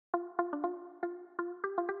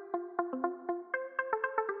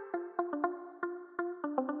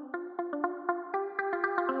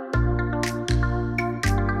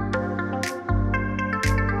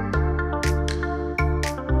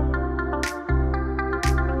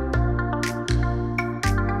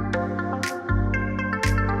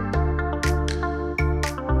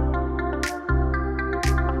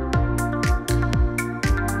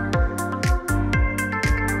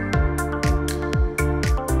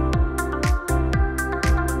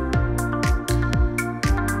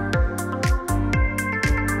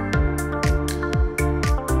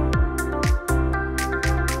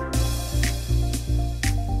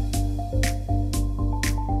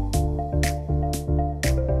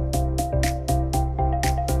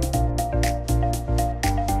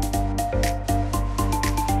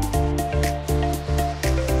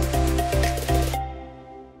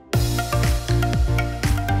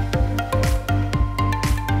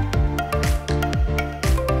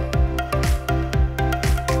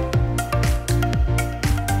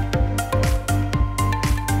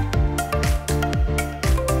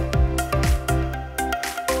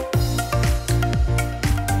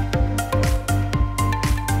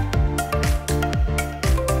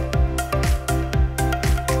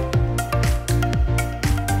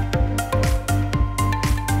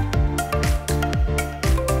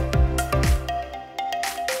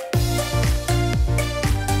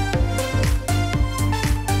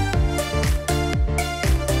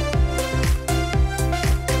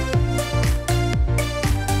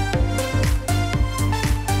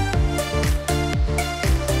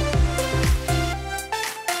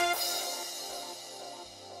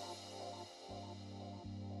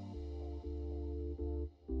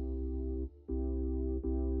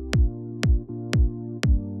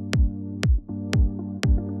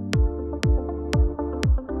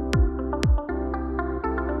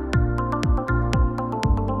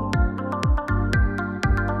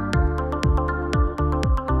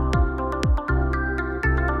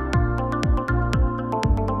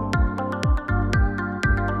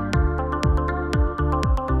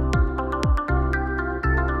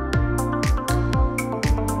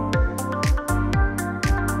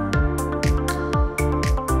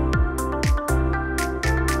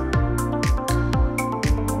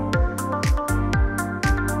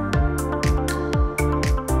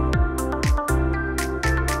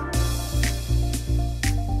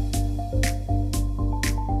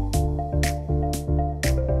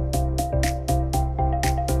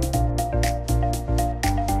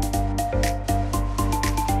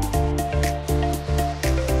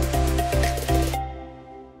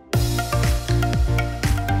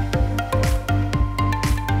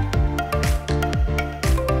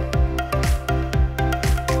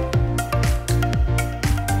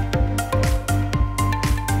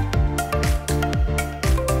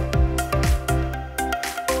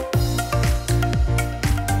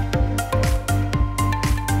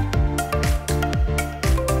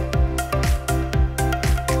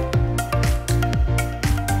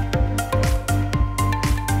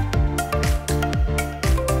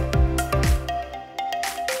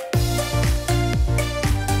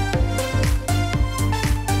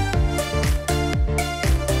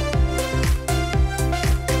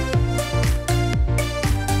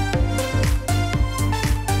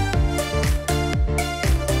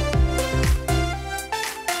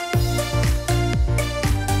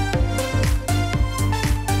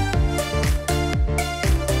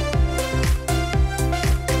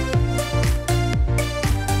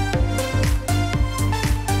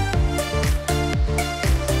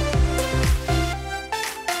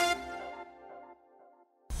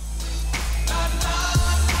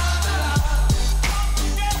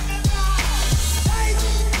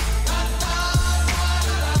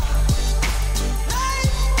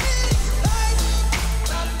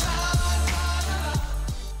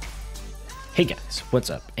What's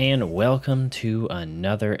up, and welcome to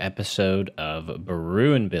another episode of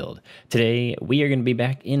Brew and Build. Today, we are going to be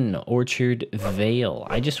back in Orchard Vale.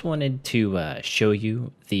 I just wanted to show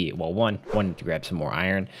you one, wanted to grab some more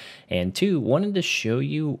iron, and two, wanted to show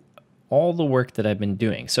you all the work that I've been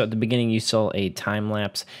doing. So at the beginning, you saw a time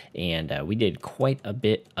lapse, and we did quite a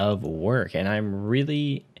bit of work, and I'm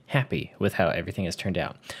really happy with how everything has turned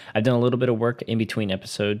out. I've done a little bit of work in between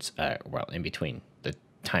episodes, in between the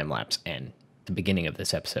time lapse and the beginning of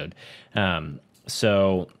this episode.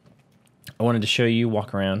 So I wanted to show you,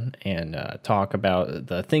 walk around, and talk about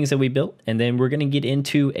the things that we built, and then we're going to get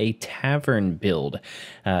into a tavern build,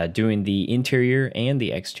 doing the interior and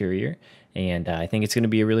the exterior, and I think it's going to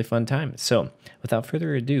be a really fun time. So without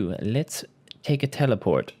further ado, let's take a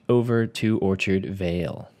teleport over to Orchard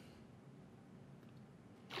Vale.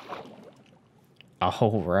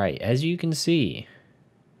 All right, as you can see,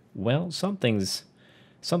 well, something's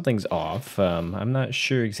off. I'm not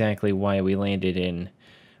sure exactly why we landed in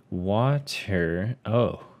water.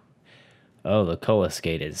 Oh, the cola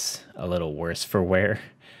skate is a little worse for wear.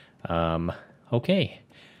 Okay.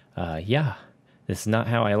 Yeah, this is not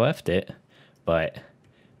how I left it, but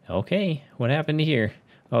okay. What happened here?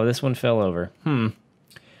 Oh, this one fell over.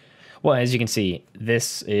 Well, as you can see,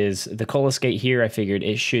 this is the cola skate here. I figured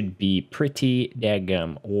it should be pretty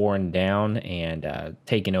daggum worn down and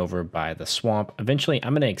taken over by the swamp. Eventually,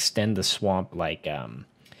 I'm going to extend the swamp like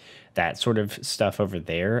that sort of stuff over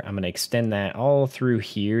there. I'm going to extend that all through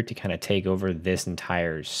here to kind of take over this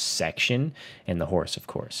entire section. And the horse, of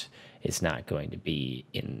course, is not going to be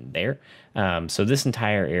in there. So this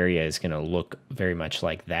entire area is going to look very much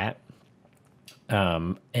like that.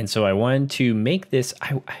 And so I wanted to make this,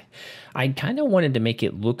 I kind of wanted to make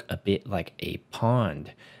it look a bit like a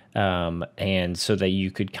pond, and so that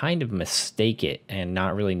you could kind of mistake it and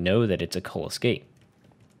not really know that it's a cola skate.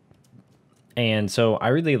 And so I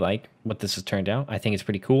really like what this has turned out. I think it's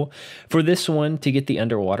pretty cool. For this one, to get the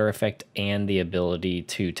underwater effect and the ability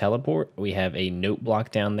to teleport, we have a note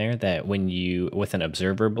block down there that with an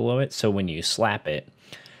observer below it, so when you slap it,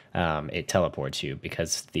 it teleports you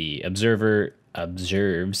because the observer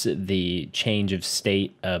observes the change of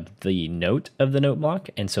state of the note block,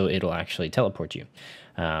 and so it'll actually teleport you.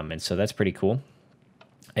 And so that's pretty cool.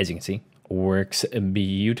 As you can see, works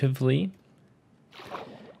beautifully.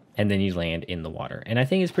 And then you land in the water, and I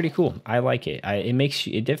think it's pretty cool. I like it.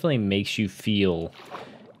 It definitely makes you feel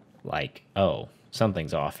like, oh,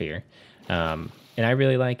 something's off here, and I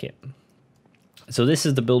really like it. So this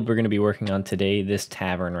is the build we're going to be working on today, this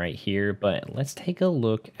tavern right here, but let's take a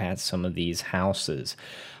look at some of these houses.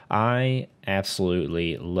 I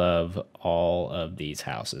absolutely love all of these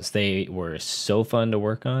houses. They were so fun to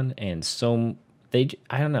work on, and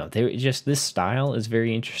I don't know, this style is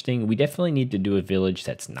very interesting. We definitely need to do a village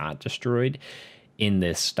that's not destroyed in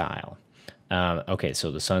this style. Okay,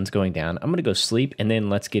 so the sun's going down. I'm going to go sleep, and then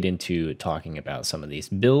let's get into talking about some of these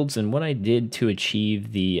builds and what I did to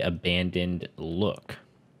achieve the abandoned look.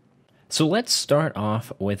 So let's start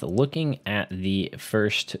off with looking at the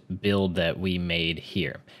first build that we made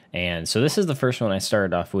here. And so this is the first one I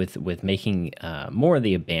started off with making more of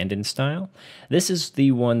the abandoned style. This is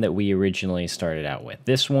the one that we originally started out with.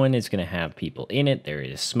 This one is going to have people in it. There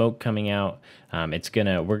is smoke coming out.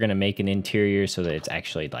 We're gonna make an interior so that it's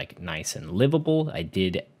actually like nice and livable. I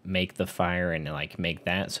did make the fire and like make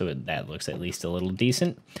that so that looks at least a little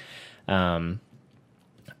decent.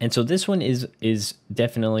 And so this one is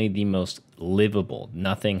definitely the most livable.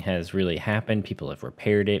 Nothing has really happened. People have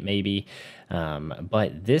repaired it maybe.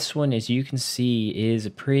 But this one, as you can see, is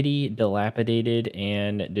pretty dilapidated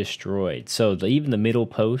and destroyed. So even the middle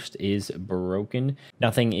post is broken.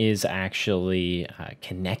 Nothing is actually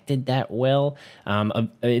connected that well.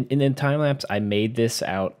 In the time lapse, I made this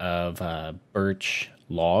out of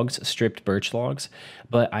stripped birch logs,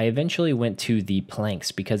 but I eventually went to the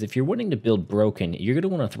planks because if you're wanting to build broken, you're going to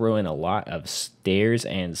want to throw in a lot of stairs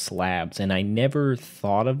and slabs, and I never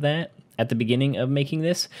thought of that at the beginning of making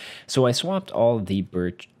this, so I swapped all the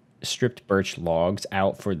stripped birch logs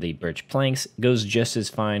out for the birch planks. Goes just as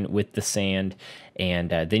fine with the sand,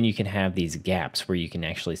 and then you can have these gaps where you can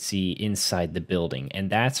actually see inside the building,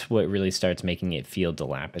 and that's what really starts making it feel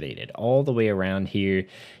dilapidated. All the way around here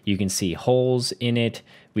you can see holes in it.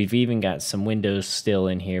 We've even got some windows still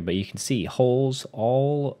in here, but you can see holes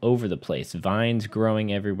all over the place, vines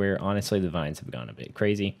growing everywhere. Honestly, the vines have gone a bit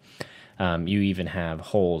crazy. You even have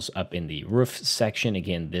holes up in the roof section.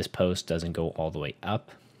 Again, this post doesn't go all the way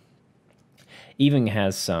up. Even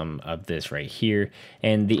has some of this right here,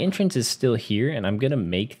 and the entrance is still here, and I'm gonna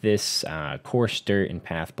make this coarse dirt and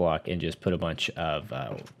path block and just put a bunch of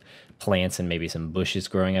plants and maybe some bushes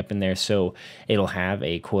growing up in there. So it'll have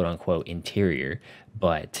a quote unquote interior,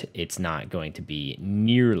 but it's not going to be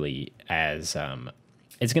nearly as,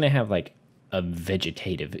 it's going to have like a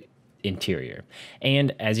vegetative interior.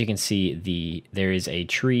 And as you can see, there is a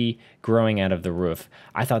tree growing out of the roof.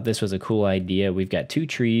 I thought this was a cool idea. We've got two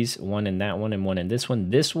trees, one in that one and one in this one.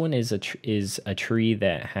 This one is a tree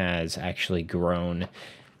that has actually grown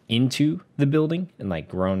into the building and like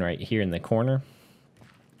grown right here in the corner.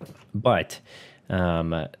 But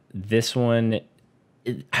this one,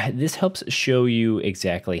 this helps show you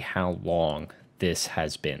exactly how long this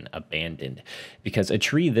has been abandoned, because a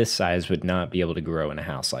tree this size would not be able to grow in a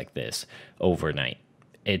house like this overnight.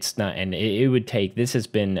 It's not, and it would take, this has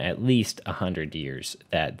been at least 100 years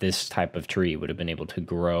that this type of tree would have been able to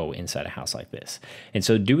grow inside a house like this. And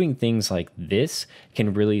so doing things like this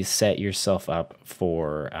can really set yourself up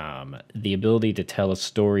for the ability to tell a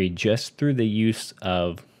story just through the use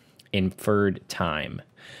of inferred time.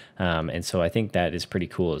 And so I think that is pretty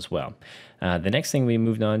cool as well. The next thing we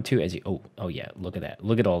moved on to, oh yeah, look at that.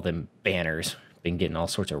 Look at all them banners. Been getting all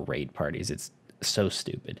sorts of raid parties. It's so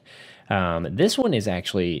stupid. This one is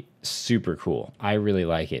actually super cool. I really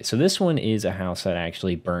like it. So this one is a house that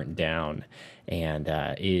actually burnt down, and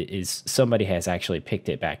somebody has actually picked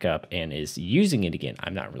it back up and is using it again.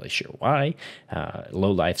 I'm not really sure why.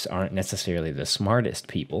 Lowlifes aren't necessarily the smartest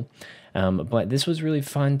people. But this was really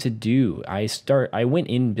fun to do. I went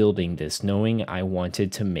in building this knowing I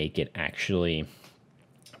wanted to make it actually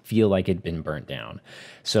feel like it'd been burnt down.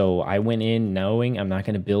 So I went in knowing I'm not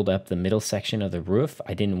going to build up the middle section of the roof.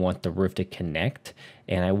 I didn't want the roof to connect,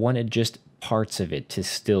 and I wanted just parts of it to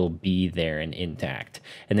still be there and intact.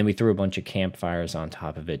 And then we threw a bunch of campfires on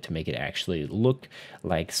top of it to make it actually look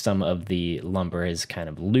like some of the lumber is kind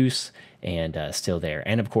of loose and still there.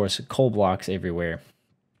 And of course, coal blocks everywhere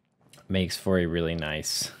makes for a really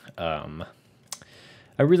nice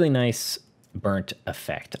burnt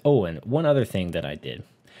effect. Oh, and one other thing that I did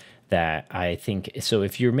that I think, so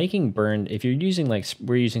if you're using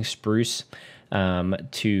we're using spruce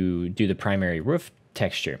to do the primary roof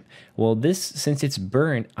texture. Well, since it's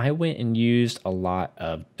burnt, I went and used a lot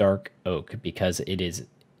of dark oak, because it is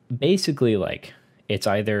basically like, it's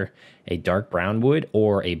either a dark brown wood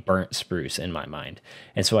or a burnt spruce in my mind.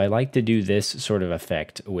 And so I like to do this sort of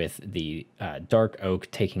effect with the dark oak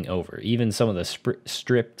taking over. Even some of the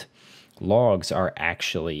stripped logs are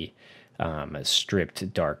actually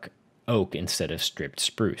stripped dark oak instead of stripped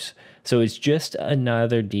spruce. So it's just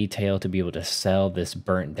another detail to be able to sell this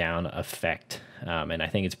burnt down effect. And I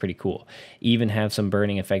think it's pretty cool. Even have some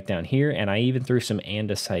burning effect down here. And I even threw some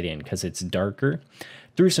andesite in because it's darker.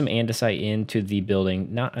 Threw some andesite into the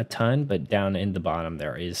building, not a ton, but down in the bottom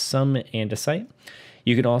there is some andesite.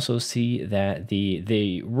 You can also see that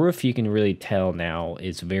the roof, you can really tell now,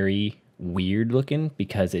 is very weird looking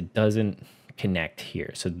because it doesn't connect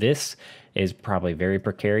here. So this is probably very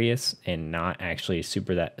precarious and not actually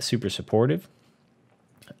super supportive.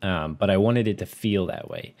 But I wanted it to feel that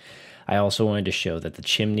way. I also wanted to show that the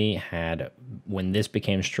chimney had, when this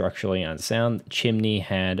became structurally unsound, the chimney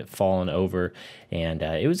had fallen over, and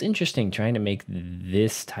it was interesting trying to make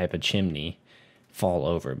this type of chimney fall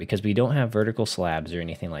over because we don't have vertical slabs or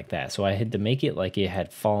anything like that. So I had to make it like it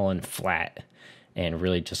had fallen flat and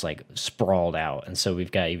really just like sprawled out. And so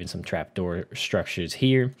we've got even some trapdoor structures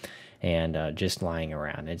here and just lying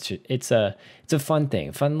around. It's a fun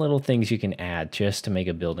thing, fun little things you can add just to make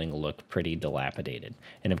a building look pretty dilapidated.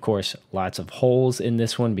 And of course, lots of holes in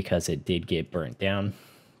this one because it did get burnt down.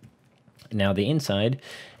 Now the inside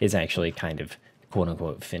is actually kind of quote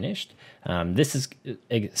unquote finished. This is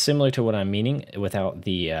similar to what I'm meaning without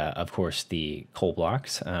the, of course, the coal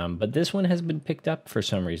blocks. But this one has been picked up for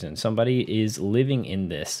some reason. Somebody is living in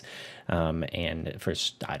this. And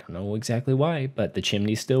first, I don't know exactly why, but the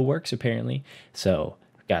chimney still works apparently. So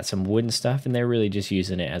got some wood and stuff, and they're really just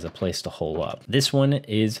using it as a place to hole up. This one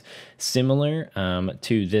is similar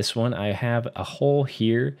to this one. I have a hole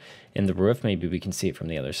here in the roof. Maybe we can see it from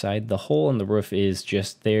the other side. The hole in the roof is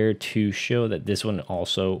just there to show that this one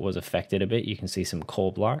also was affected a bit. You can see some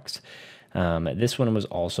coal blocks. This one was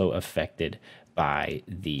also affected by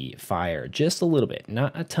the fire just a little bit,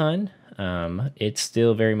 not a ton. It's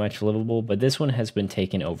still very much livable, but this one has been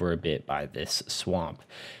taken over a bit by this swamp.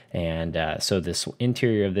 And so this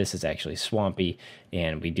interior of this is actually swampy,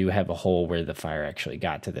 and we do have a hole where the fire actually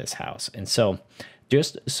got to this house. And so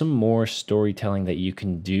just some more storytelling that you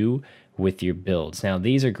can do with your builds. Now,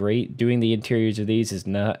 these are great. Doing the interiors of these is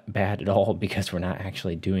not bad at all because we're not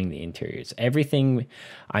actually doing the interiors. Everything,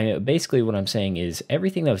 basically what I'm saying is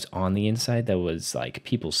everything that was on the inside that was like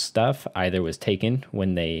people's stuff either was taken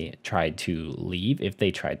when they tried to leave, if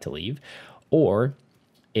they tried to leave, or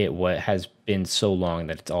it has been so long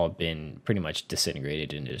that it's all been pretty much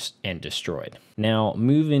disintegrated and destroyed. Now,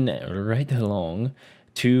 moving right along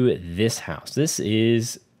to this house. This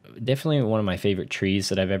is definitely one of my favorite trees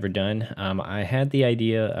that I've ever done. I had the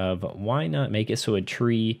idea of why not make it so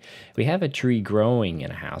we have a tree growing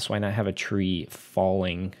in a house. Why not have a tree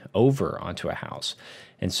falling over onto a house?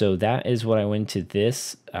 And so that is what I went to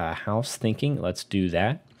this house thinking, let's do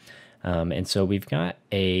that. And so we've got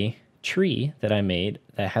a tree that I made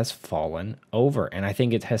that has fallen over, and I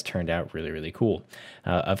think it has turned out really, really cool.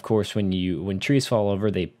 Of course, when trees fall over,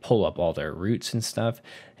 they pull up all their roots and stuff,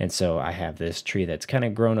 and so I have this tree that's kind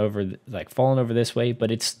of grown over, like fallen over this way, but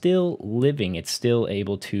it's still living. It's still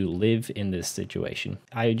able to live in this situation.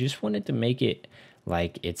 I just wanted to make it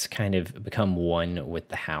like it's kind of become one with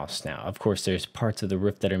the house now. Of course, there's parts of the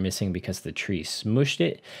roof that are missing because the tree smushed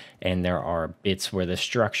it, and there are bits where the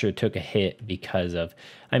structure took a hit because of,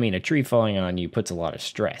 I mean, a tree falling on you puts a lot of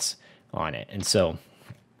stress on it. And so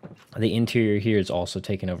the interior here is also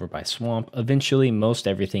taken over by swamp. Eventually, most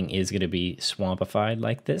everything is going to be swampified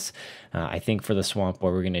like this. I think for the swamp,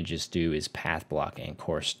 what we're going to just do is path block and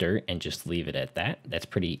coarse dirt and just leave it at that. That's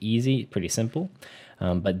pretty easy, pretty simple.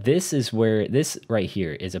 But this is where, this right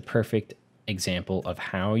here is a perfect example of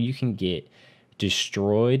how you can get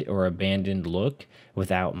destroyed or abandoned look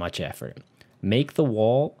without much effort. Make the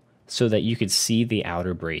wall so that you could see the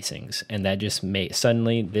outer bracings, and that just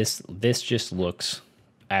suddenly this just looks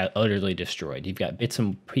utterly destroyed. You've got bits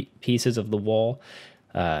and pieces of the wall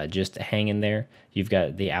just hanging there. You've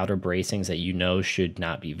got the outer bracings that you know should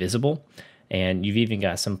not be visible, and you've even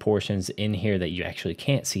got some portions in here that you actually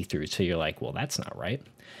can't see through, so you're like, well, that's not right.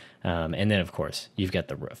 And then, of course, you've got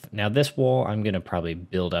the roof. Now, this wall I'm going to probably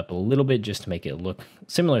build up a little bit just to make it look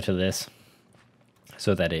similar to this,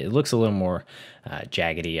 so that it looks a little more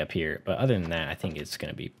jaggedy up here. But other than that, I think it's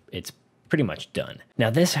pretty much done. Now,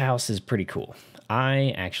 this house is pretty cool.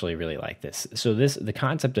 I actually really like this. So the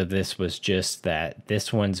concept of this was just that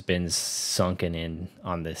this one's been sunken in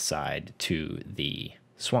on this side to the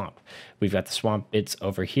swamp. We've got the swamp bits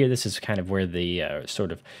over here. This is kind of where the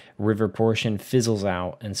sort of river portion fizzles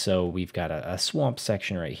out, and so we've got a swamp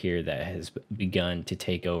section right here that has begun to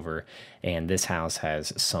take over, and this house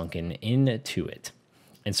has sunken into it.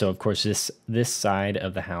 And so, of course, this side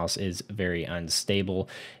of the house is very unstable,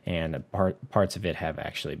 and parts of it have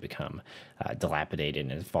actually become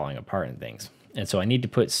dilapidated and falling apart and things. And so I need to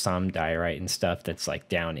put some diorite and stuff that's like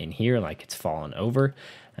down in here, like it's fallen over.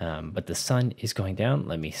 But the sun is going down.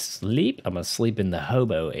 Let me sleep. I'm going to sleep in the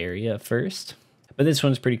hobo area first. But this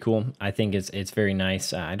one's pretty cool. I think it's very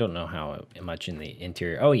nice. I don't know how much in the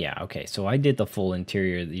interior. Oh, yeah. Okay. So I did the full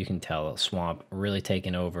interior. You can tell swamp really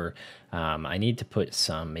taken over. I need to put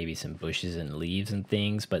maybe some bushes and leaves and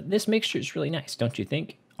things. But this mixture is really nice, don't you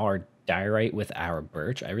think? Our diorite with our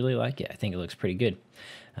birch. I really like it. I think it looks pretty good.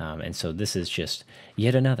 And so this is just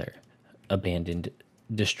yet another abandoned,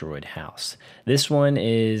 destroyed house. This one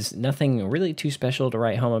is nothing really too special to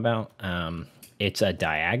write home about. It's a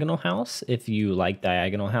diagonal house. If you like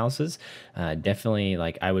diagonal houses, definitely,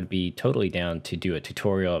 like, I would be totally down to do a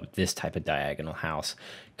tutorial of this type of diagonal house,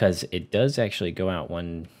 because it does actually go out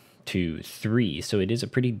 1, 2, 3, so it is a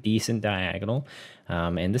pretty decent diagonal.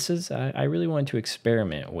 And this is, I really wanted to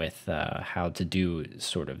experiment with how to do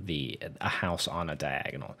sort of a house on a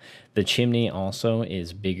diagonal. The chimney also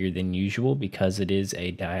is bigger than usual because it is a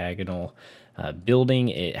diagonal building.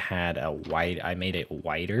 It had I made it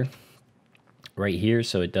wider right here,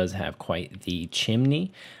 so it does have quite the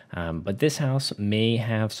chimney. But this house may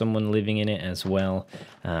have someone living in it as well,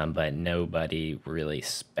 but nobody really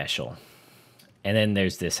special. And then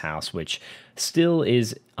there's this house, which still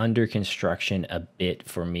is under construction a bit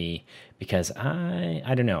for me, because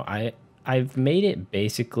I don't know, I've made it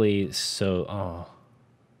basically so, oh,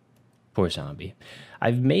 poor zombie.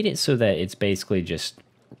 I've made it so that it's basically just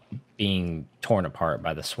being torn apart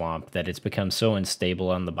by the swamp, that it's become so unstable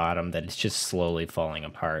on the bottom that it's just slowly falling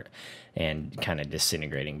apart and kind of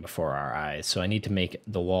disintegrating before our eyes. So I need to make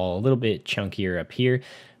the wall a little bit chunkier up here.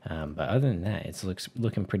 But other than that, it's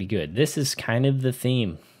looking pretty good. This is kind of the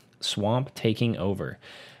theme, swamp taking over.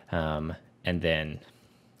 And then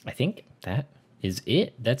I think that is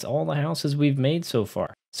it. That's all the houses we've made so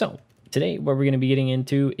far. So Today, what we're going to be getting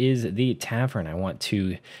into is the tavern. I want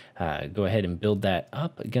to go ahead and build that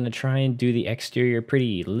up. Going to try and do the exterior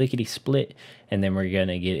pretty lickety split, and then we're going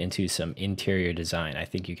to get into some interior design. I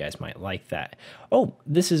think you guys might like that. Oh,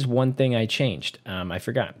 this is one thing I changed. I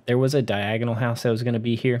forgot. There was a diagonal house that was going to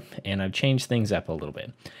be here, and I've changed things up a little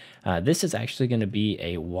bit. This is actually going to be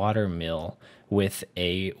a water mill with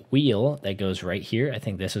a wheel that goes right here. I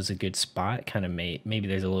think this is a good spot. Kind of maybe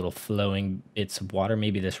there's a little flowing bits of water.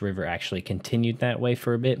 Maybe this river actually continued that way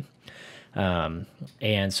for a bit.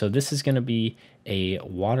 And so this is going to be a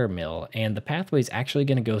water mill, and the pathway is actually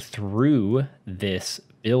going to go through this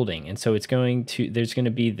building. And so there's going to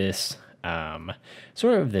be this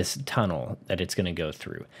sort of this tunnel that it's going to go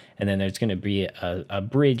through. And then there's going to be a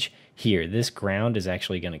bridge here. This ground is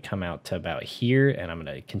actually going to come out to about here, and I'm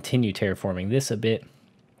going to continue terraforming this a bit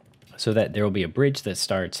so that there will be a bridge that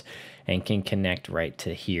starts and can connect right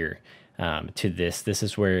to here. To this. This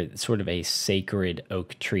is where sort of a sacred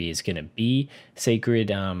oak tree is going to be.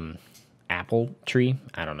 Sacred apple tree.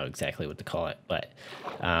 I don't know exactly what to call it, but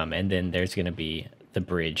and then there's going to be the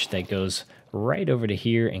bridge that goes right over to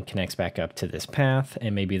here and connects back up to this path.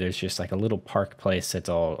 And maybe there's just like a little park place that's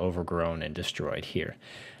all overgrown and destroyed here.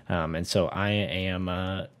 And so I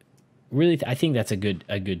am really, I think that's a good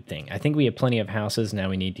thing. I think we have plenty of houses. Now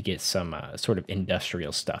we need to get some sort of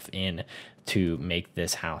industrial stuff in to make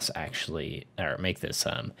this house actually, or make this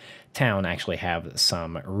town actually have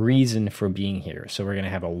some reason for being here. So we're going to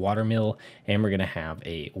have a water mill and we're going to have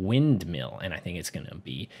a windmill, and I think it's going to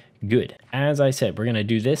be good. As I said, we're going to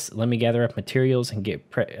do this. Let me gather up materials and get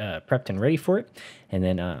prepped and ready for it. And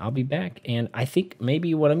then I'll be back. And I think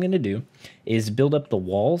maybe what I'm going to do is build up the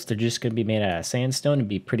walls. They're just going to be made out of sandstone and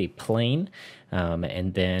be pretty plain.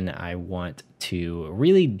 And then I want to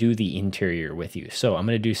really do the interior with you. So I'm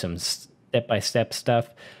going to do some step-by-step stuff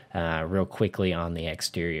real quickly on the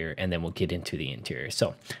exterior, and then we'll get into the interior.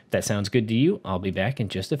 So if that sounds good to you, I'll be back in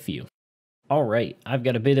just a few. All right, I've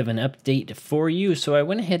got a bit of an update for you. So I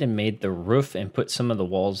went ahead and made the roof and put some of the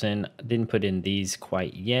walls in. Didn't put in these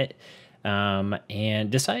quite yet. And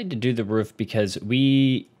decided to do the roof because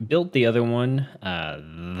we built the other one,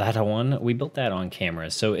 we built that on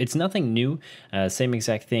camera. So it's nothing new, same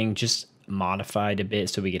exact thing, just modified a bit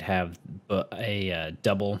so we could have a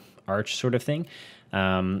double arch sort of thing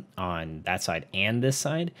on that side and this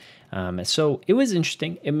side. So it was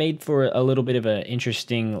interesting. It made for a little bit of an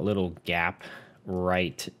interesting little gap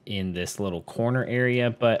right in this little corner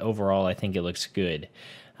area, but overall I think it looks good.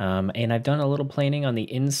 And I've done a little planing on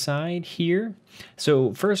the inside here.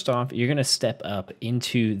 So first off, you're going to step up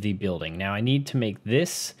into the building. Now I need to make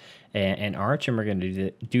this an arch, and we're going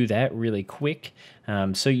to do that really quick.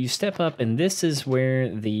 So you step up, and this is where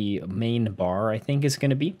the main bar, I think, is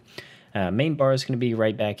going to be. Main bar is going to be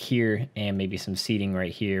right back here, and maybe some seating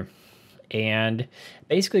right here. And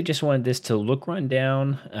basically just wanted this to look run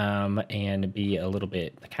down and be a little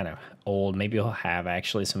bit kind of old. Maybe we'll have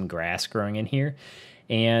actually some grass growing in here.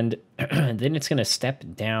 And then it's going to step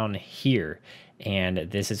down here, and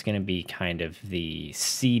this is going to be kind of the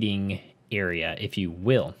seating area, if you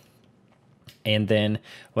will. And then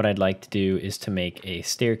what I'd like to do is to make a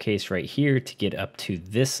staircase right here to get up to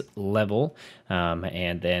this level.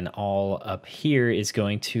 And then all up here is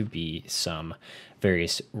going to be some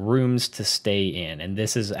various rooms to stay in. And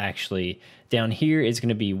this is actually, down here is going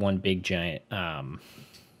to be one big giant,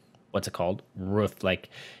 what's it called? Roof, like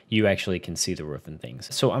you actually can see the roof and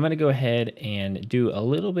things. So I'm going to go ahead and do a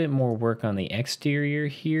little bit more work on the exterior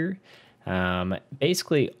here.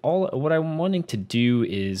 Basically what I'm wanting to do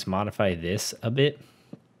is modify this a bit.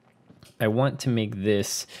 I want to make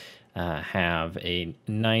this have a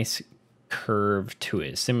nice curve to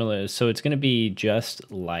it, similar. So it's going to be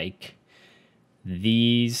just like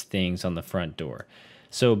these things on the front door.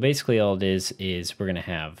 So basically all it is we're going to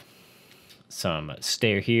have some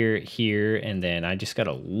stair here, and then I just got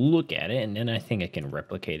to look at it, and then I think I can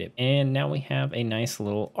replicate it. And now we have a nice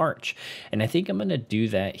little arch, and I think I'm going to do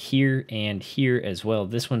that here and here as well.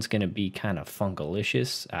 This one's going to be kind of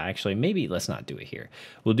funkalicious. Actually, maybe let's not do it here.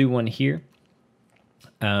 We'll do one here.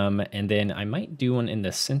 And then I might do one in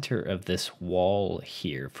the center of this wall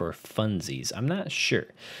here for funsies. I'm not sure.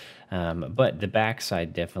 But the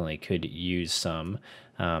backside definitely could use some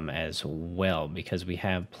as well, because we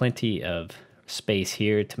have plenty of space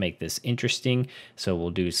here to make this interesting. So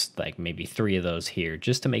we'll do like maybe 3 of those here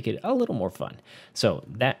just to make it a little more fun. So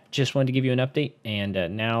that, just wanted to give you an update.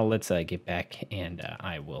 And now let's get back, and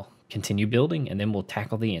I will continue building, and then we'll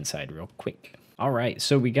tackle the inside real quick. All right,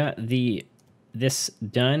 so we got this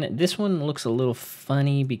done. This one looks a little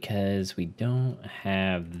funny because we don't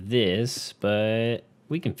have this, but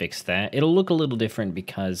we can fix that. It'll look a little different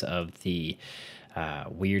because of the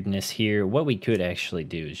weirdness here. What we could actually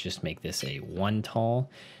do is just make this a 1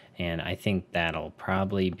 tall, and I think that'll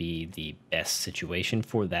probably be the best situation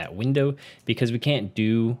for that window, because we can't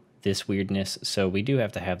do this weirdness, so we do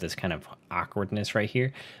have to have this kind of awkwardness right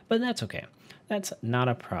here, but that's okay. That's not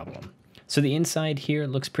a problem. So the inside here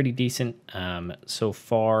looks pretty decent. So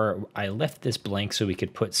far, I left this blank so we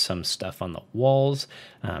could put some stuff on the walls,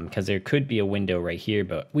 because there could be a window right here,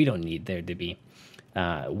 but we don't need there to be.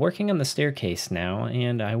 Working on the staircase now,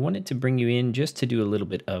 and I wanted to bring you in just to do a little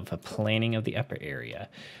bit of a planning of the upper area.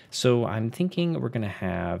 So I'm thinking we're going to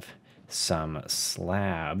have some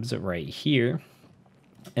slabs right here.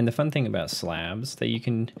 And the fun thing about slabs that you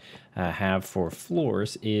can have for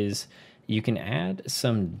floors is you can add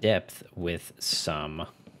some depth with some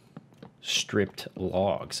stripped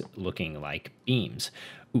logs looking like beams.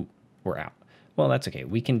 Ooh, we're out. Well, that's okay.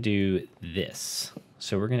 We can do this.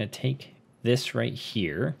 So we're going to take this right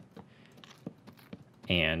here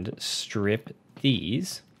and strip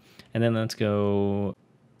these. And then let's go.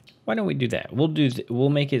 Why don't we do that? We'll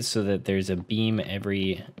make it so that there's a beam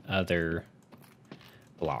every other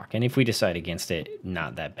block, and if we decide against it,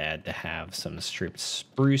 not that bad to have some stripped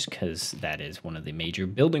spruce, because that is one of the major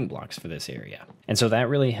building blocks for this area. And so that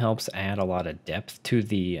really helps add a lot of depth to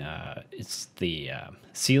the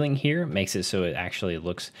ceiling here. Makes it so it actually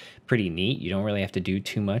looks pretty neat. You don't really have to do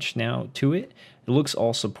too much now to it. It looks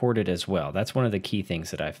all supported as well. That's one of the key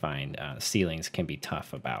things that I find ceilings can be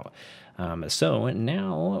tough about. So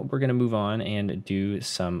now we're going to move on and do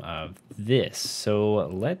some of this. So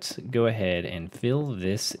let's go ahead and fill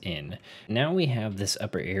this in. Now we have this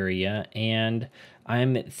upper area, and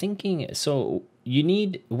I'm thinking, so you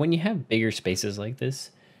need, when you have bigger spaces like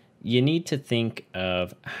this, you need to think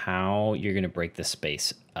of how you're going to break the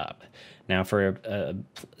space up. Now for a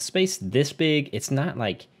space this big, it's not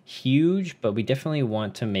like huge, but we definitely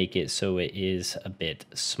want to make it so it is a bit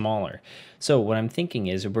smaller. So what I'm thinking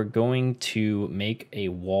is we're going to make a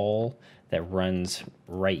wall that runs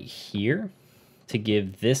right here to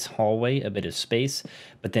give this hallway a bit of space,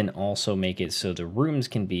 but then also make it so the rooms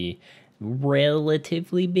can be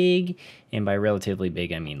relatively big. And by relatively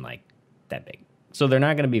big, I mean like that big. So they're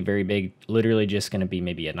not going to be very big, literally just going to be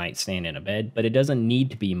maybe a nightstand and a bed, but it doesn't need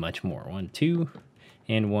to be much more. 1, 2,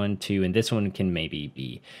 and 1, 2, and this one can maybe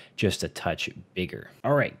be just a touch bigger.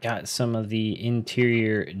 All right, got some of the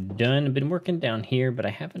interior done. I've been working down here, but I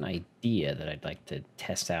have an idea that I'd like to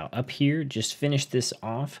test out. Up here, just finish this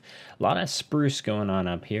off. A lot of spruce going on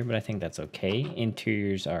up here, but I think that's okay.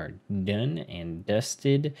 Interiors are done and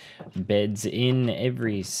dusted. Beds in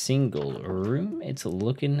every single room. It's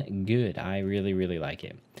looking good. I really, really like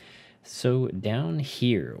it. So down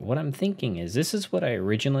here, what I'm thinking is this is what I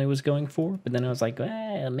originally was going for, but then I was like,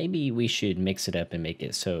 maybe we should mix it up and make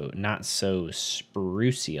it so not so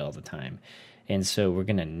sprucey all the time. And so we're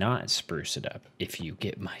going to not spruce it up, if you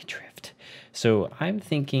get my drift. So I'm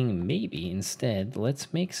thinking maybe instead,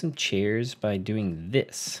 let's make some chairs by doing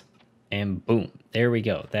this. And boom, there we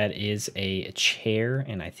go. That is a chair,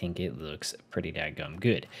 and I think it looks pretty daggum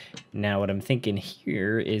good. Now, what I'm thinking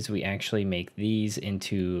here is we actually make these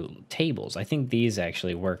into tables. I think these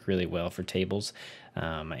actually work really well for tables,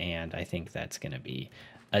 and I think that's going to be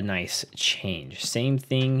a nice change. Same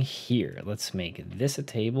thing here. Let's make this a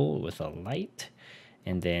table with a light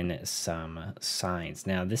and then some signs.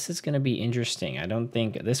 Now, this is going to be interesting. I don't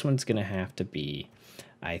think this one's going to have to be,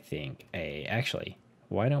 I think, actually,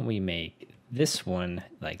 why don't we make this one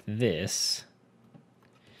like this,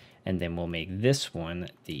 and then we'll make this one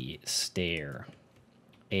the stair,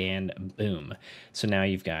 and boom. So now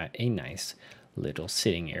you've got a nice little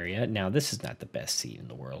sitting area. Now, this is not the best seat in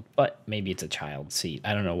the world, but maybe it's a child seat.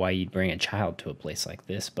 I don't know why you'd bring a child to a place like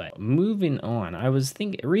this, but moving on,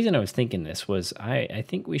 the reason I was thinking this was I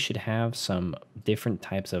think we should have some different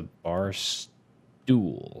types of bar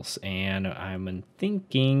stools, and I'm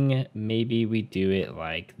thinking maybe we do it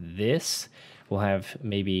like this. We'll have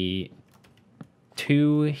maybe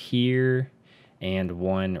 2 here and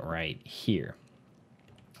 1 right here,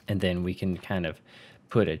 and then we can kind of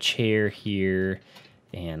put a chair here,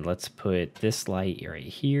 and let's put this light right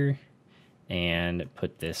here and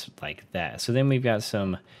put this like that. So then we've got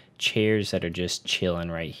some chairs that are just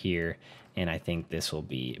chilling right here, and I think this will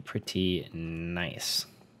be pretty nice.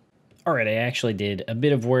 All right, I actually did a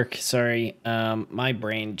bit of work. Sorry, my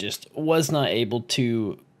brain just was not able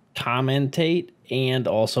to commentate and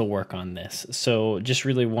also work on this. So just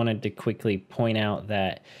really wanted to quickly point out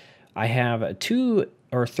that I have 2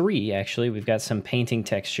 or three actually. We've got some painting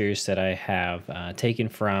textures that I have taken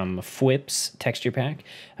from Fwip's texture pack.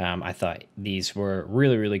 I thought these were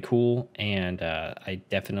really, really cool, and I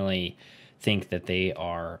definitely think that they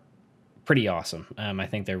are pretty awesome. I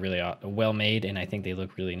think they're really well made, and I think they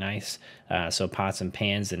look really nice. So pots and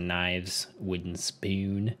pans and knives, wooden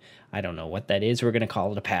spoon. I don't know what that is. We're going to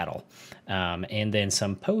call it a paddle. And then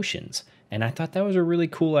some potions. And I thought that was a really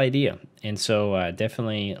cool idea. And so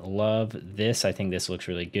definitely love this. I think this looks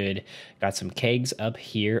really good. Got some kegs up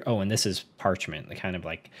here. Oh, and this is parchment. The kind of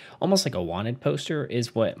like, almost like a wanted poster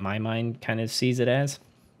is what my mind kind of sees it as.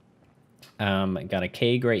 Got a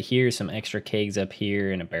keg right here, some extra kegs up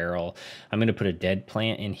here, and a barrel. I'm going to put a dead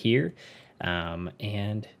plant in here.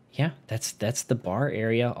 And yeah, that's the bar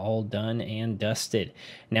area all done and dusted.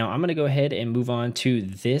 Now I'm going to go ahead and move on to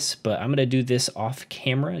this, but I'm going to do this off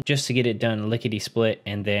camera just to get it done lickety split.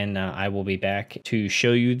 And then I will be back to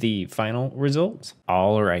show you the final results.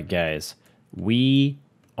 All right, guys, we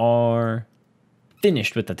are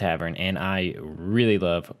finished with the tavern, and I really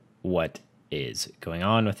love what is going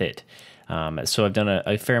on with it. So I've done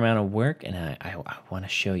a fair amount of work, and I want to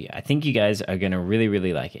show you. I think you guys are going to really,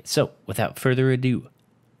 really like it. So without further ado,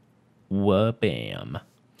 wha-bam.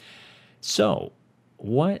 So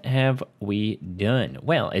what have we done?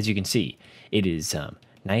 Well, as you can see, it is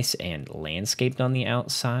nice and landscaped on the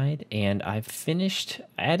outside, and I've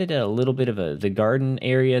added a little bit of the garden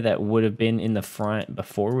area that would have been in the front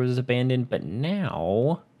before it was abandoned, but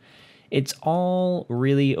now it's all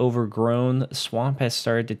really overgrown. The swamp has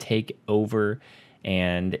started to take over,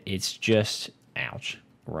 and it's just, ouch,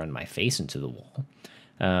 run my face into the wall.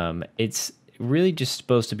 It's really just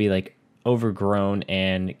supposed to be like overgrown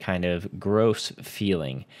and kind of gross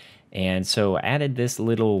feeling. And so I added this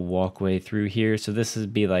little walkway through here. So this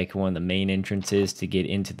would be like one of the main entrances to get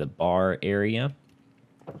into the bar area.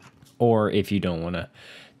 Or if you don't want to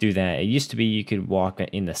do that, it used to be you could walk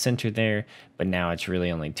in the center there, but now it's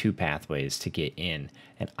really only two pathways to get in.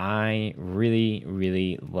 And I really,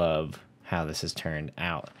 really love how this has turned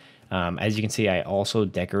out. As you can see, I also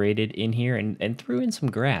decorated in here and threw in some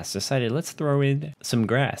grass. Decided let's throw in some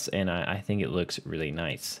grass, and I think it looks really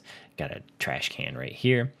nice. Got a trash can right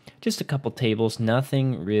here. Just a couple tables,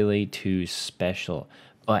 nothing really too special,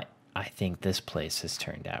 but I think this place has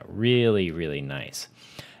turned out really, really nice.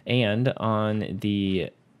 And on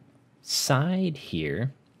the side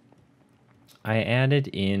here, I added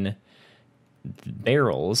in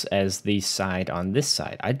barrels as the side on this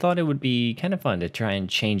side. I thought it would be kind of fun to try and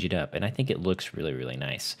change it up, and I think it looks really, really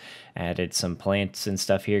nice. Added some plants and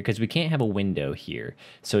stuff here because we can't have a window here,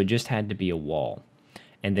 so it just had to be a wall.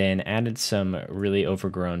 And then added some really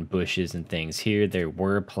overgrown bushes and things here. There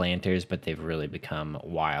were planters, but they've really become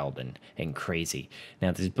wild and crazy.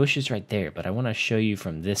 Now there's bushes right there, but I want to show you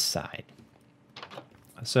from this side.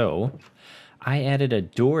 So I added a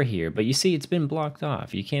door here, but you see it's been blocked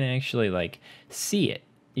off. You can't actually like see it.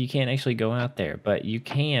 You can't actually go out there, but you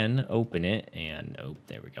can open it, and oh,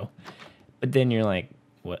 there we go. But then you're like,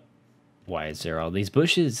 what? Why is there all these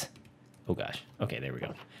bushes? Oh gosh. Okay, there we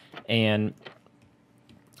go. And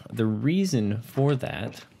the reason for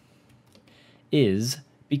that is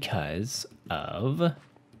because of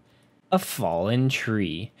a fallen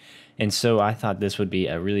tree. And so I thought this would be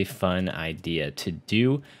a really fun idea to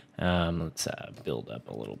do. Let's build up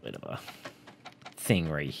a little bit of a thing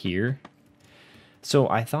right here. So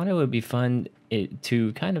I thought it would be fun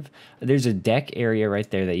to kind of, there's a deck area right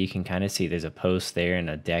there that you can kind of see. There's a post there and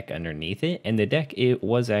a deck underneath it. And the deck, it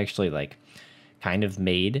was actually like kind of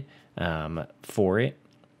made for it.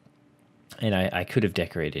 And I could have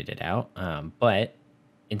decorated it out, but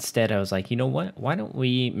instead I was like, you know what? Why don't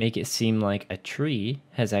we make it seem like a tree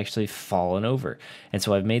has actually fallen over? And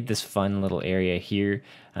so I've made this fun little area here.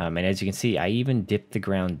 And as you can see, I even dipped the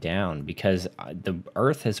ground down because the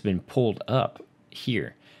earth has been pulled up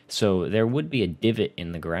here. So there would be a divot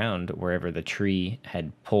in the ground wherever the tree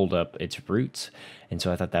had pulled up its roots. And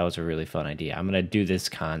so I thought that was a really fun idea. I'm going to do this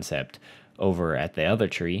concept over at the other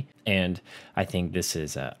tree, and I think this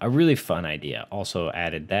is a really fun idea. Also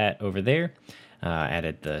added that over there,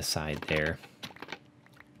 added the side there,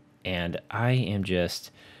 and I am just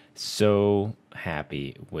so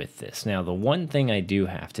happy with this. Now, the one thing I do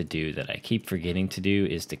have to do that I keep forgetting to do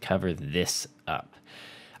is to cover this up.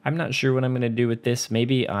 I'm not sure what I'm going to do with this.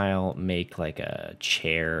 Maybe I'll make like a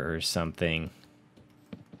chair or something.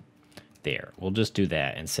 There, we'll just do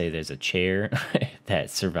that and say there's a chair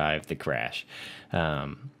that survived the crash.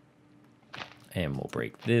 And we'll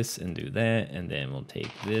break this and do that, and then we'll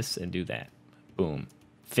take this and do that. Boom,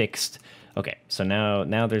 fixed. Okay, so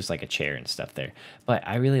now there's like a chair and stuff there. But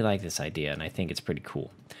I really like this idea, and I think it's pretty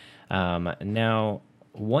cool. Now,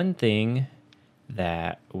 one thing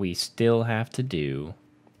that we still have to do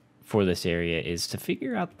for this area is to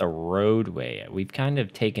figure out the roadway. We've kind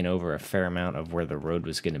of taken over a fair amount of where the road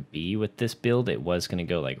was going to be with this build. It was going to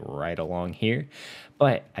go like right along here,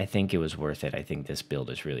 but I think it was worth it. I think this build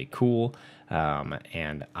is really cool,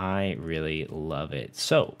 and I really love it.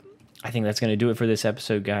 So I think that's going to do it for this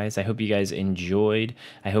episode, guys. I hope you guys enjoyed.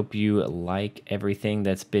 I hope you like everything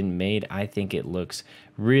that's been made. I think it looks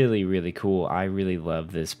really, really cool. I really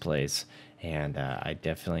love this place, and I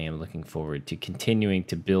definitely am looking forward to continuing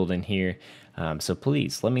to build in here. So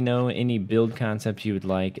please let me know any build concepts you would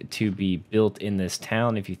like to be built in this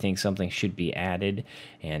town, if you think something should be added,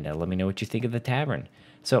 and let me know what you think of the tavern.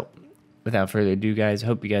 So without further ado, guys,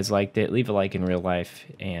 hope you guys liked it. Leave a like in real life,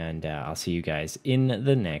 and I'll see you guys in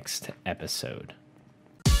the next episode.